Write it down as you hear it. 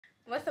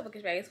What's up,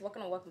 bookish babies?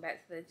 Welcome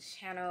back to the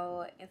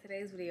channel. In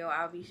today's video,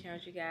 I'll be sharing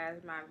with you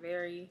guys my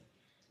very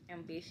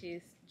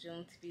ambitious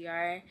June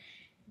TBR.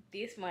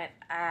 This month,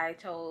 I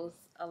chose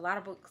a lot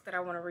of books that I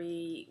want to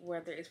read,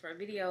 whether it's for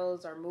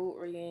videos or mood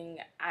reading.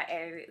 I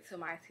added it to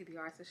my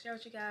TBR to share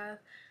with you guys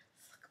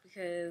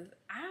because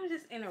I'm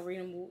just in a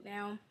reading mood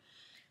now.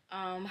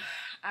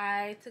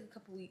 I took a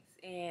couple weeks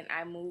and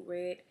I mood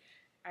read.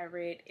 I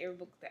read every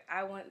book that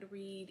I wanted to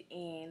read,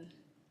 and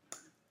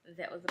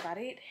that was about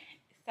it.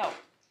 So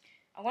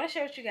I want to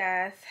share with you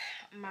guys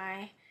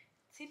my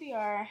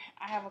TBR.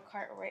 I have a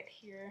cart right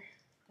here.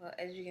 Well,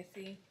 as you can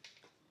see,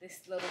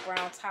 this little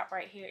brown top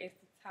right here is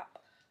the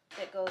top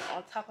that goes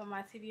on top of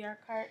my TBR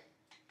cart.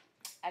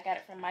 I got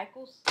it from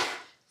Michael's.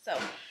 So,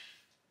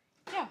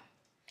 yeah.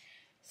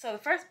 So the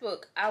first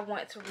book I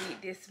want to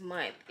read this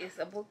month is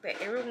a book that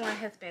everyone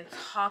has been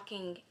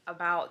talking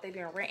about. They've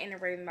been ranting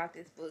and raving about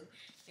this book,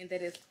 and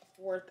that is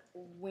Fourth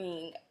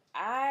Wing.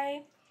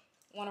 I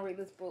want to read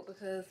this book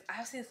because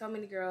I've seen so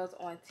many girls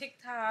on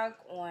TikTok,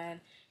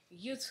 on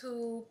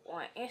YouTube,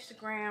 on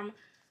Instagram,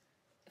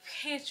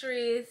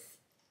 Pinterest,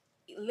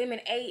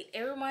 Lemon8.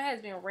 Everyone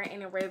has been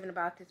ranting and raving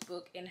about this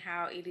book and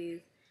how it is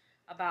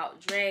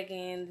about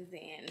dragons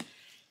and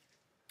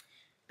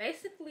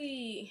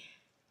basically,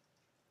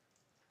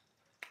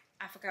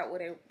 I forgot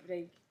what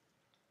they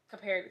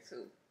compared it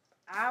to.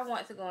 I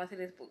want to go into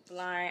this book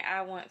blind.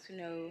 I want to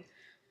know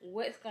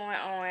what's going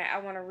on. I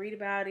want to read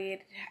about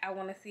it. I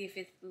want to see if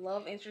it's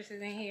love interest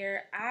in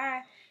here.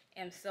 I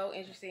am so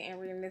interested in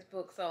reading this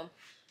book. So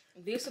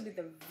this will be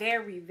the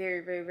very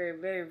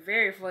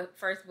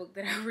first book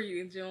that I read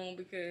in June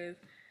because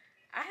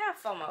I have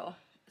FOMO.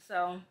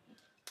 So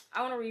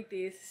I want to read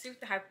this, see what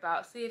the hype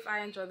about, see if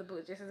I enjoy the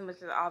book just as much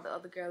as all the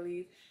other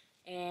girlies.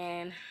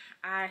 And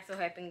I so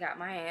happened got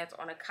my hands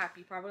on a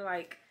copy probably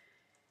like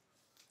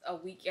a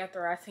week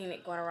after I seen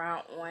it going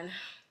around on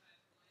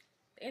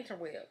the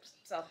interwebs.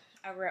 So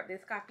I grabbed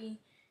this copy,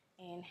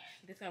 and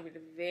this is gonna be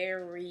the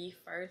very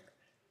first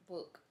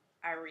book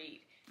I read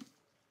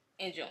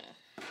in June.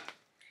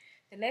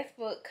 The next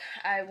book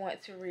I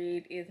want to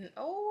read is an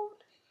old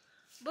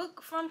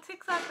book from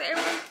TikTok that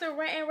everyone's still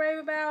rant and rave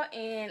about,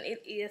 and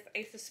it is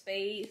Ace of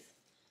Spades.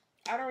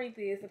 I don't read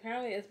this.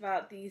 Apparently it's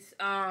about these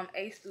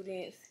A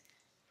students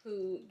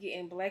who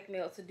getting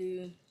blackmailed to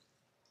do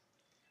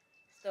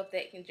stuff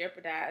that can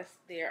jeopardize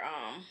their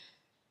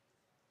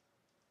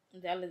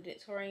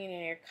valedictorian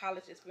and their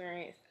college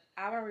experience.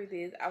 I want to read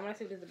this. I want to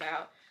see what it's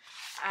about.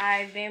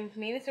 I've been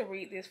meaning to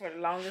read this for the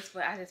longest,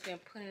 but I just been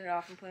putting it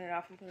off and putting it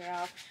off and putting it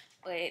off.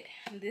 But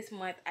this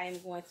month I am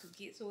going to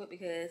get to it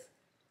because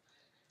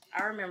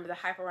I remember the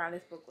hype around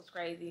this book was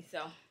crazy.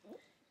 So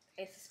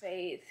Ace of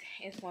Spades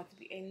is going to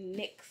be a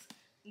next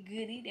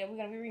goodie that we're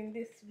gonna be reading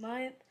this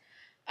month.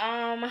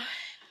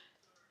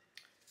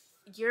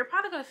 You're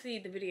probably gonna see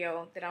the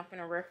video that I'm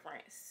gonna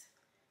reference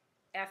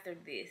after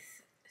this,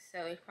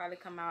 so it probably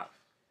come out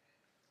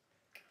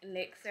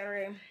next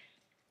Saturday.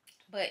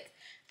 But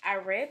I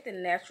read The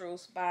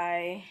Naturals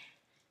by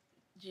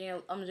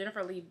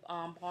Jennifer Lee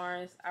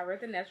Barnes. I read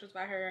The Naturals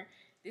by her.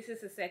 This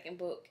is the second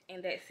book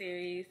in that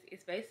series.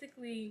 It's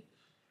basically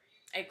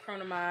a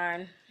Criminal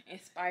Mind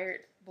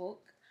inspired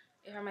book,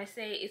 if I may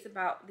say. It's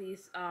about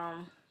these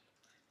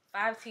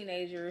 5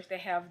 teenagers that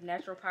have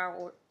natural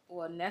power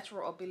or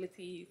natural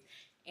abilities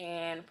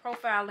and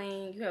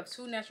profiling. You have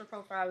 2 natural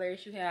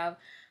profilers. You have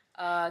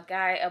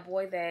a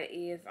boy that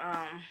is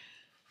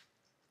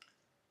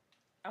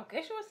I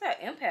guess you would say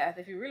empath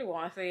if you really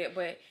want to say it,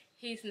 but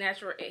he's a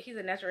natural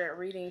at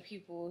reading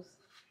people's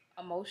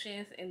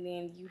emotions. And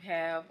then you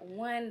have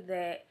one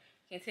that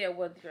can tell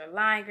whether you're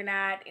lying or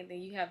not, and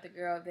then you have the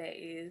girl that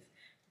is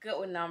good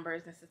with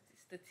numbers and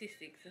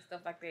statistics and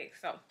stuff like that.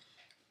 So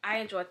I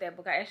enjoyed that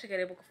book. I actually gave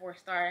that book a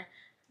 4-star.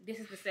 This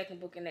is the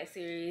second book in that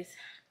series.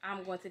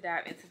 I'm going to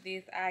dive into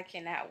this. I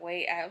cannot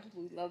wait. I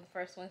absolutely love the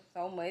first one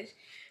so much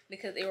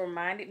because it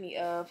reminded me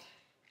of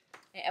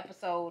an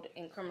episode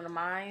in Criminal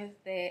Minds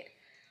that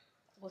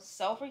was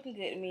so freaking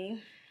good to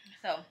me.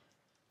 So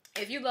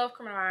if you love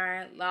Criminal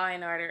Minds, Law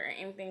and Order, or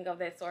anything of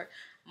that sort,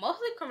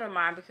 mostly Criminal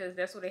Minds because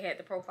that's where they had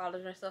the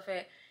profilers and stuff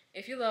at.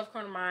 If you love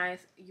Criminal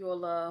Minds, you'll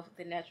love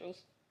The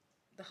Naturals,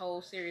 the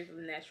whole series of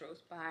The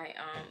Naturals by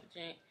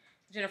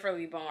Jennifer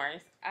Lee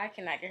Barnes. I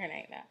cannot get her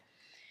name now.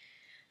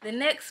 The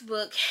next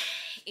book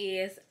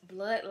is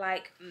Blood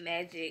Like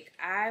Magic.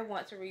 I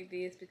want to read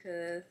this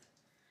because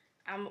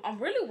I'm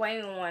really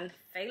waiting on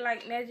Faith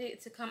Like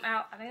Magic to come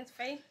out. I think it's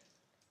Faith.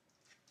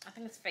 I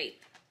think it's Faith.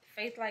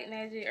 Faith Like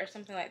Magic or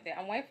something like that.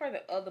 I'm waiting for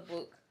the other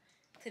book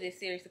to this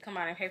series to come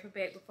out in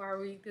paperback before I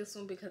read this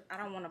one because I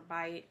don't want to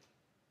buy it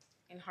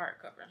in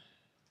hardcover.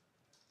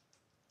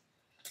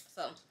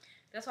 So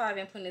that's why I've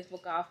been putting this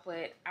book off,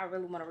 but I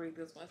really want to read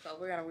this one. So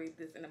we're going to read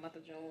this in the month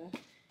of June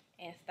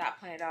and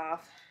stop putting it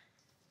off.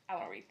 I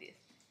want to read this.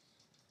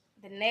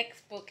 The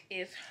next book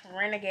is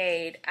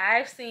Renegade.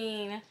 I've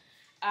seen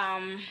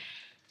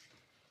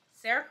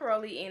Sarah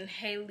Caroli and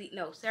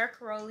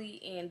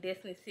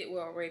Destiny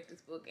Sitwell read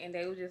this book, and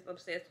they were just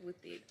obsessed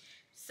with it.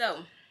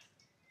 So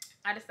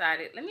I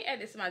decided, let me add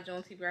this to my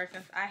June TBR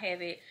since I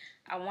have it.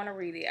 I want to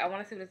read it. I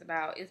want to see what it's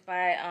about. It's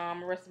by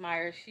Marissa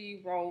Myers.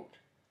 She wrote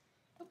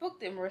a book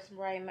that Marissa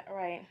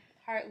right,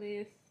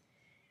 Heartless.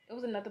 It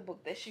was another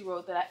book that she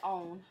wrote that I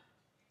own.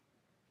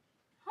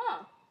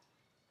 Huh.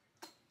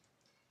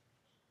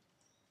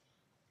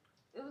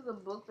 It was a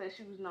book that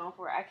she was known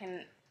for.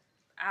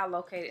 I'll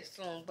locate it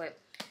soon. But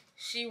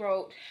she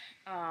wrote,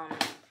 I'm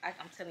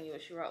telling you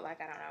what she wrote, like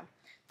I don't know.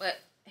 But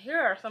here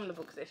are some of the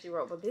books that she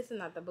wrote. But this is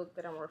not the book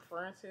that I'm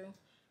referring to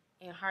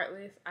in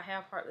Heartless. I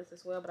have Heartless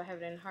as well, but I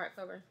have it in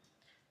hardcover.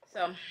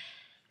 So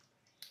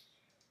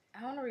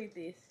I want to read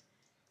this.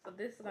 So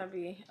this is going to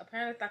be,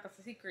 apparently it's like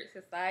a secret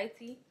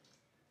society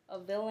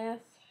of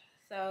villains.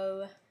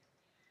 So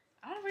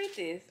I want to read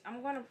this.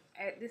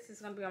 This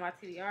is going to be on my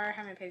TBR.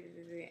 How many pages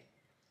is it?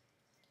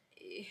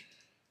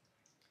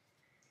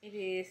 It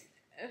is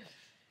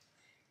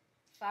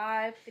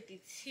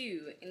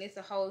 552, and it's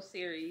a whole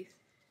series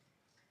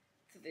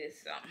to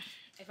this.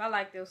 If I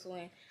like this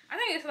one, I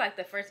think it's like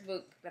the first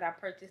book that I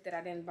purchased that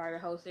I didn't buy the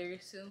whole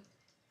series to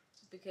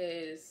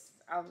because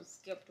I was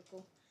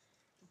skeptical.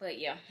 But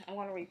yeah, I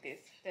want to read this.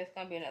 That's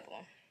gonna be another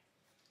one.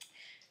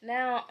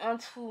 Now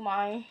onto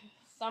my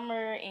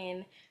summer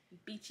and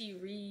beachy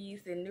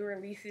reads and new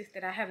releases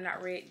that I have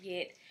not read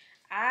yet.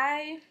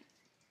 I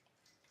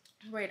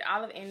read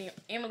all of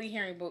Emily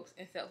Herring books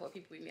except for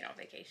People We Meet on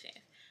Vacation.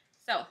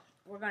 So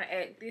we're gonna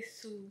add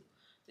this to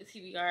the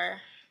TBR.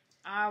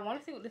 I want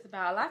to see what this is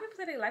about. A lot of people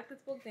say they like this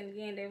book, then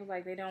again they was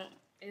like they don't.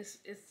 It's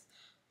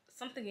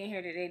something in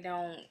here that they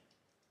don't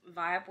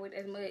vibe with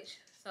as much.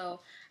 So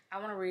I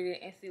want to read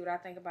it and see what I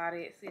think about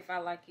it, see if I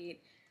like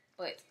it.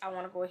 But I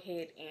want to go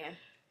ahead and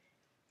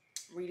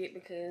read it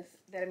because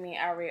that means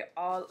I read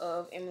all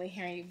of Emily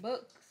Herring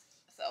books.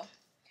 So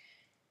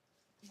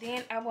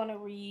then I want to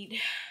read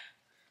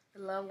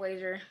The Love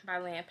Wager by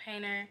Lynn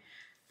Painter.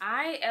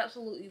 I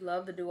absolutely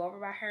love The Do-Over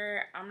by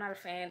her. I'm not a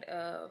fan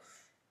of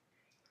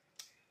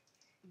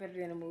Better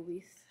Than the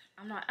Movies.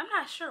 I'm not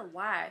sure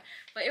why,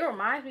 but it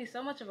reminds me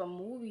so much of a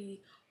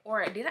movie.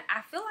 Or I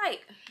feel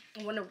like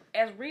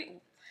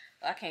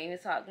I can't even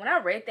talk. When I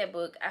read that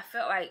book, I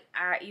felt like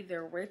I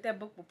either read that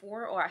book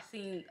before or I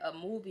seen a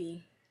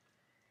movie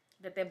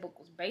that book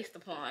was based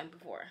upon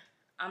before.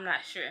 I'm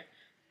not sure,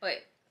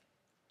 but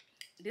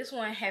this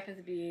one happens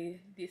to be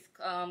this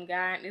girl and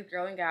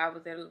guy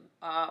was at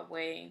a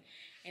wedding,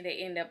 and they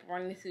end up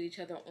running into each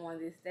other on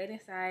this dating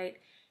site,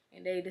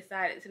 and they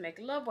decided to make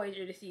a love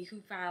wager to see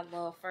who found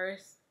love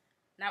first,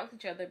 not with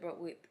each other but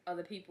with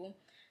other people.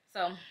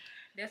 So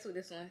that's what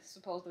this one's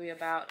supposed to be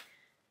about.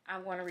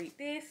 I'm going to read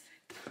this,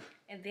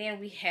 and then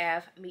we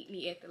have Meet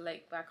Me at the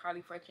Lake by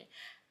Carly Fretchen.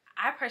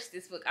 I purchased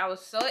this book. I was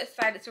so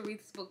excited to read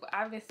this book, but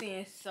I've been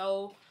seeing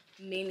so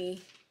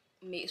many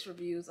mixed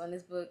reviews on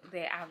this book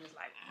that I was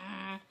like,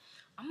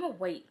 I'm gonna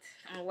wait.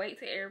 I'm gonna wait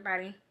till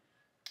everybody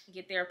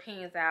get their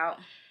opinions out,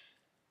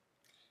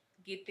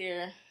 get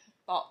their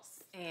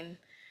thoughts and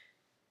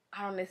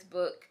on this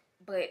book.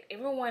 But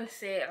everyone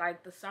said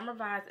like the summer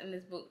vibes in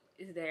this book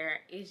is there.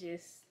 It's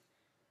just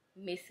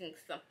missing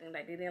something.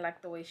 Like they didn't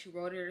like the way she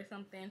wrote it or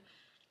something.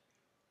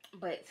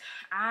 But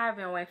I've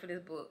been waiting for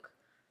this book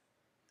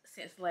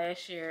since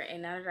last year,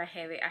 and now that I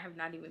have it, I have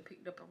not even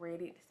picked up and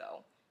read it.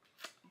 So,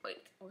 but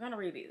we're gonna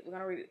read it. We're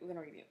gonna read it. We're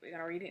gonna read it. We're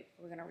gonna read it.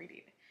 We're gonna read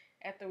it.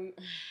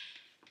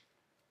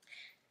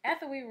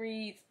 After we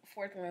read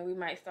fourth one, we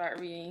might start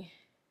reading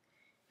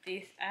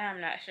this. I'm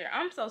not sure.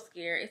 I'm so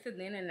scared. It's a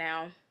then and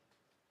now.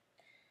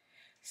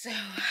 So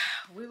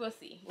we will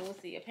see. We will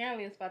see.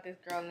 Apparently, it's about this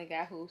girl and the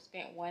guy who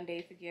spent one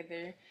day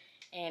together,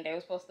 and they were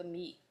supposed to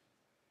meet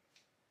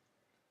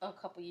a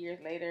couple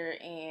years later,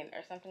 and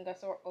or something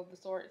of the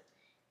sorts.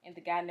 And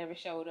the guy never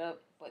showed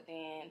up, but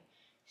then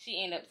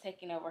she ended up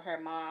taking over her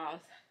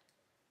mom's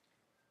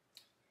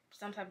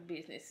some type of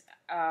business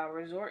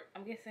resort,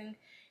 I'm guessing,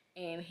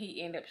 and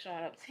he ended up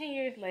showing up 10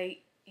 years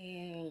late,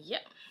 and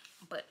yep.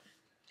 But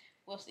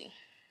we'll see.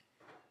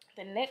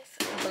 The next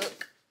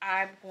book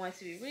I'm going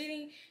to be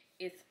reading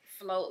is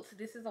Floats.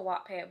 This is a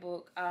Wattpad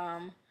book.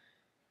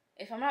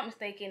 If I'm not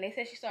mistaken, they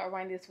said she started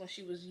writing this when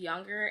she was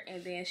younger,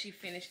 and then she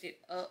finished it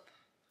up.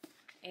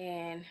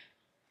 And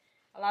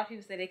a lot of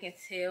people say they can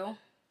tell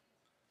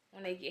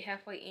when they get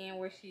halfway in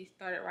where she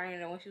started writing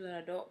it when she was an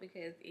adult,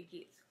 because it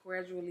gets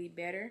gradually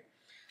better.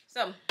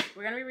 So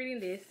we're gonna be reading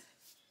this.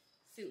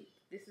 See what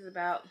this is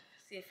about.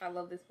 See if I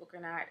love this book or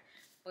not.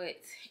 But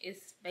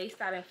it's based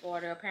out in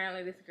Florida.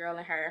 Apparently, this girl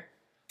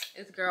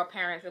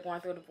parents are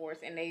going through a divorce,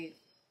 and they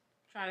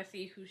trying to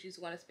see who she's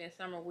going to spend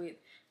summer with.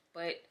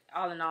 But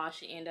all in all,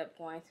 she ended up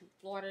going to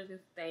Florida to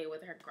stay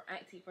with her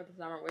auntie for the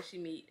summer, where she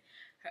meet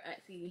her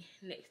auntie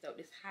next door,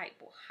 this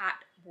hot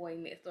boy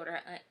next door to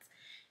her aunt.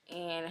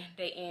 And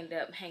they end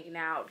up hanging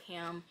out,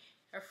 him,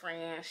 her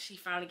friends. She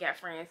finally got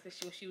friends because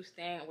she was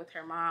staying with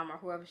her mom or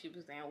whoever she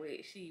was staying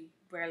with. She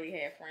barely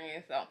had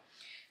friends. So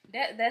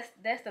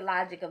that's the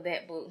logic of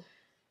that book.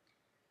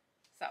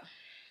 So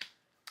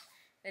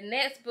the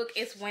next book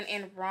is When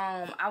in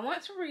Rome. I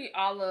want to read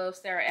all of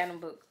Sarah Adam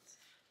books,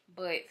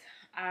 but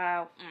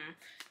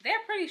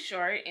They're pretty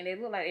short and they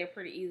look like they're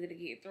pretty easy to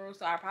get through,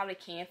 so I probably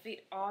can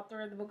fit all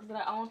 3 of the books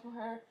that I own from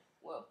her.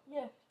 Well,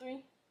 yeah,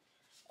 3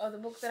 of the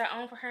books that I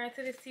own for her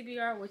into this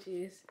TBR, which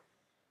is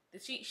the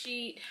Cheat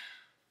Sheet,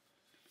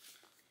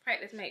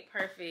 Practice Make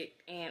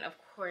Perfect, and of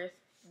course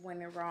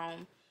When in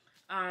Rome.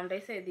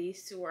 They said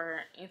these 2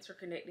 are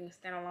interconnecting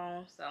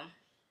standalone, so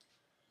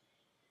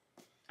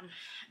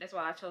that's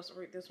why I chose to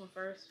read this one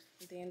first,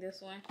 then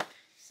this one.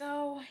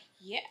 So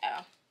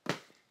yeah,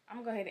 I'm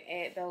gonna go ahead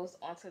and add those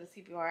onto the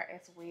TBR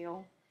as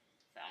well.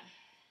 So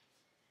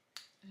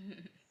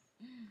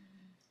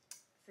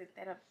set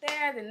that up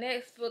there. The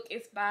next book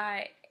is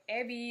by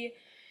Abby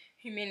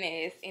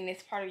Jimenez, and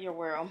it's Part of Your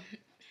World.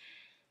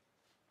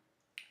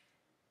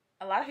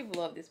 A lot of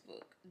people love this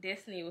book.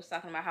 Destiny was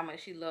talking about how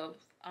much she loves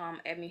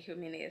Abby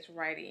Jimenez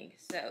writing,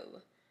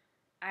 so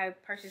I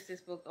purchased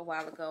this book a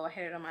while ago. I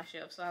had it on my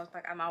shelf, so I was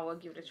like, I might as well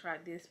give it a try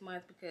this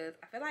month because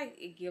I feel like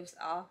it gives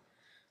off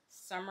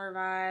summer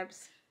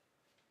vibes.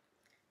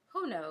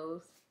 Who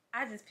knows?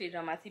 I just put it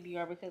on my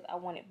TBR because I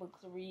wanted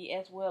books to read,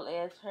 as well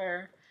as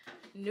her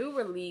new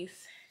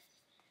release,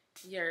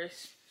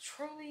 Yours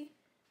Truly,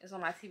 is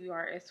on my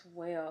TBR as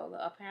well.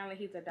 Apparently,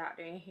 he's a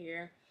doctor in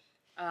here.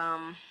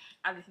 I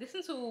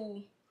listened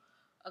to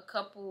a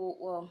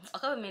couple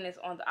minutes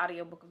on the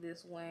audiobook of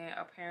this one.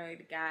 Apparently,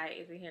 the guy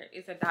is in here.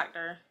 It's a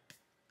doctor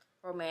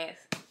romance.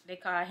 They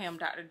call him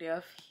Dr.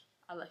 Death.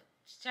 I like,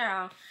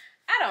 child.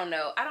 I don't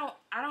know.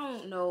 I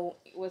don't know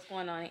what's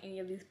going on in any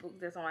of these books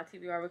that's on my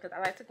TBR because I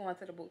like to go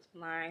into the books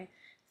blind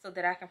so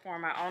that I can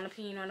form my own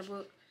opinion on the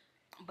book.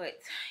 But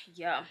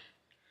yeah,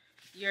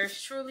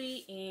 Yours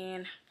Truly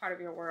and Part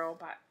of Your World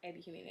by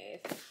Abby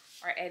Jimenez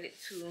are added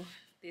to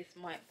this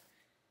month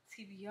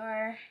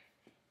TBR.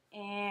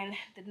 And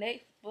the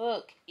next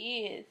book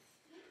is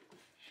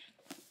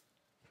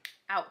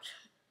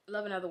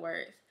Love in Other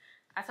Words.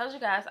 I told you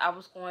guys I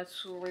was going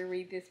to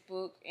reread this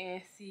book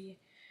and see,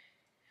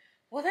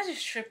 well, that's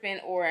just tripping,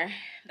 or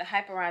the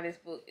hype around this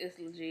book is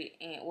legit.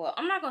 And well,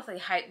 I'm not gonna say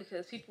hype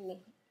because people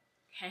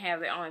can have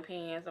their own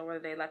opinions on whether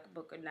they like a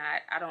book or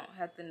not. I don't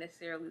have to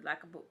necessarily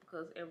like a book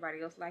because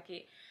everybody else like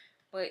it.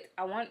 But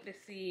I wanted to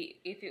see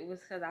if it was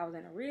because I was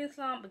in a reading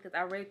slump, because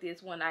I read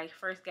this when I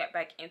first got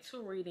back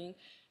into reading.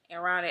 And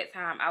around that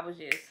time, I was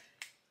just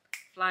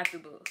flying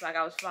through books. Like,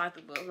 I was flying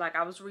through books. Like,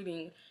 I was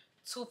reading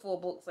 2 full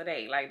books a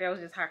day. Like, that was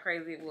just how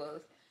crazy it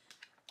was.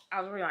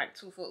 I was reading, like,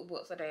 2 full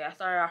books a day. I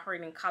started off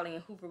reading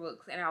Colleen Hoover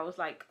books, and I was,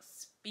 like,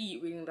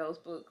 speed reading those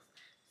books.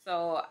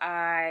 So,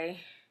 I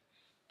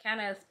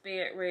kind of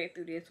read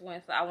through this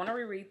one. So, I want to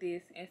reread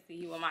this and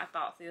see what my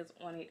thoughts is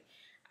on it.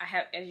 I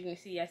have, as you can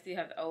see, I still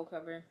have the old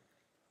cover.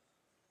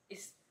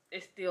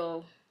 It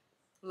still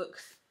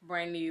looks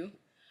brand new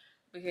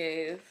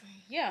because,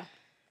 yeah.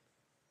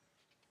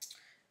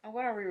 I'm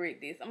gonna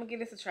reread this. I'm gonna give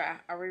this a try.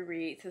 I'll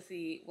reread to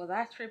see, was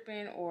I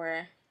tripping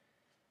or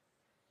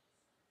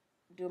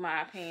do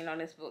my opinion on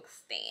this book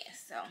stand?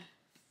 So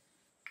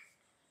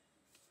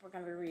we're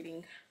gonna be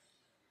reading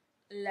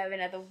Love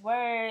in Other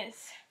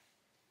Words.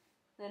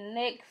 The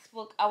next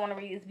book I want to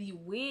read is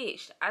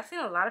Bewitched. I've seen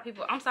a lot of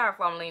people, I'm sorry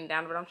if I'm leaning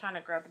down, but I'm trying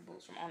to grab the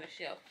books from on the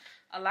shelf.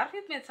 A lot of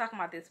people have been talking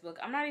about this book.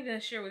 I'm not even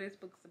sure what this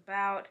book's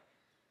about.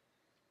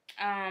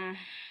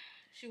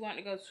 She wanted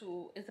to go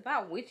to, it's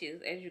about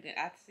witches, as you can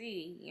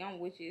see, young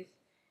witches.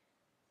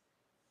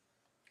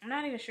 I'm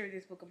not even sure what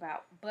this book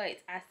about, but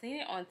I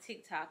seen it on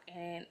TikTok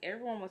and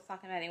everyone was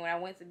talking about it. When I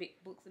went to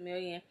Big Books A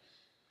Million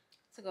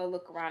to go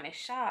look around and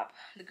shop,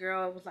 the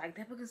girl was like,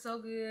 that book is so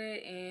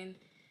good. And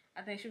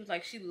I think she was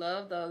like, she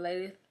loved the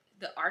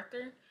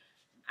author.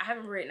 I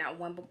haven't read not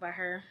one book by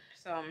her,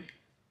 so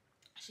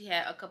she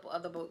had a couple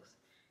other books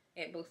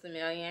at Books A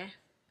Million.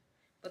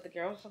 But the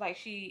girl was like,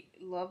 she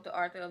loved the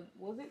author of,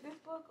 was it this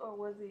book or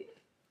was it,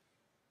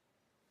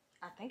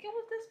 I think it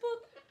was this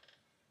book,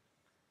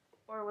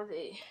 or was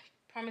it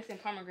Promising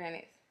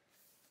Pomegranates?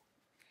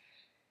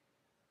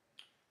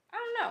 I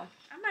don't know.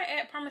 I might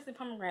add Promising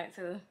Pomegranate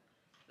to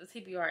the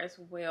TBR as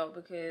well,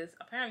 because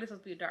apparently this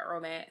was supposed to be a dark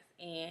romance,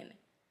 and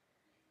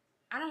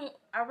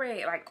I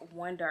read like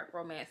one dark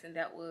romance, and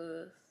that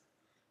was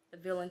The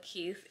Villain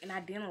Kiss, and I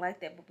didn't like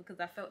that book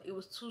because I felt it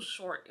was too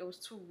short. It was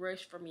too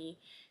rushed for me.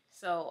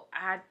 So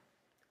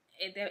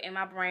in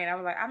my brain, I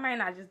was like, I may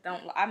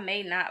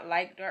not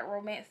like dark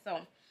romance. So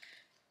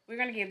we're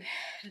gonna give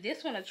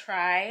this one a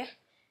try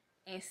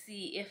and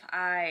see if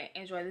I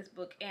enjoy this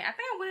book. And I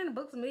think I went into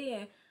Books A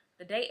Million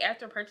the day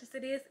after purchasing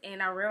this,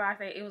 and I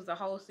realized that it was the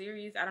whole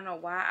series. I don't know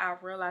why I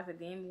realized it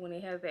then, when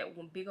it has that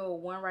one big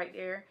old 1 right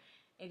there,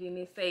 and then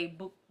it say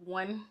book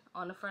 1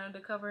 on the front of the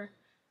cover.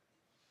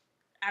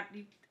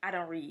 I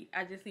don't read.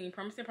 I just seen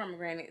Promising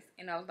Pomegranates,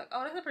 and I was like,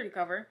 oh, that's a pretty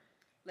cover.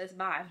 Let's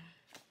buy.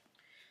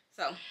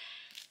 So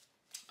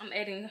I'm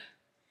adding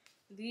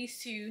these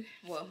 2.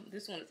 Well,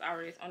 this one is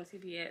already on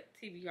the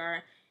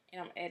TBR,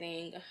 and I'm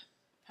adding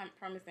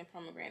Promising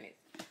Pomegranates.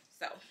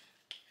 So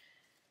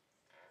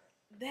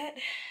that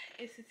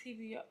is the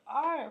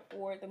TBR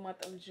for the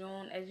month of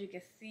June. As you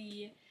can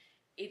see,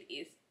 it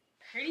is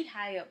pretty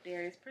high up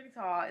there. It's pretty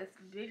tall. It's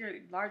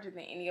larger than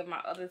any of my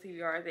other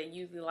TBRs that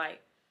usually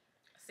like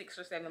 6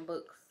 or 7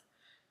 books.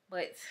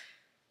 But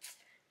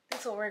this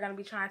is what we're going to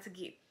be trying to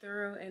get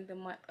through in the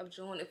month of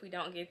June. If we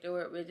don't get through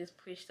it, we'll just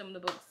push some of the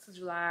books to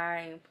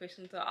July and push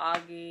them to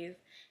August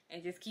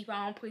and just keep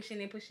on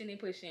pushing and pushing and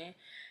pushing.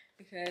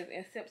 Because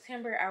in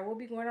September, I will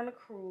be going on a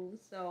cruise.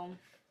 So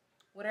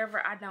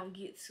whatever I don't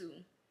get to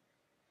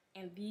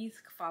in these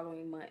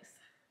following months,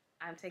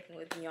 I'm taking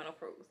with me on a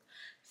cruise.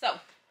 So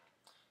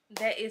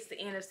that is the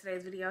end of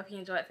today's video. If you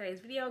enjoyed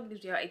today's video, give this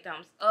video a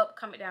thumbs up.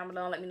 Comment down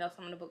below and let me know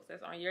some of the books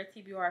that's on your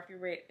TBR. If you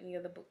read any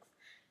of the books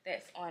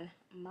that's on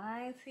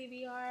my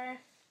TBR,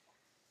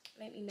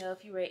 let me know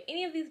if you read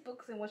any of these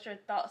books and what's your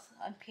thoughts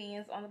and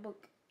opinions on the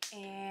book.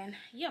 And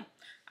yeah,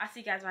 I'll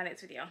see you guys in my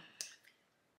next video.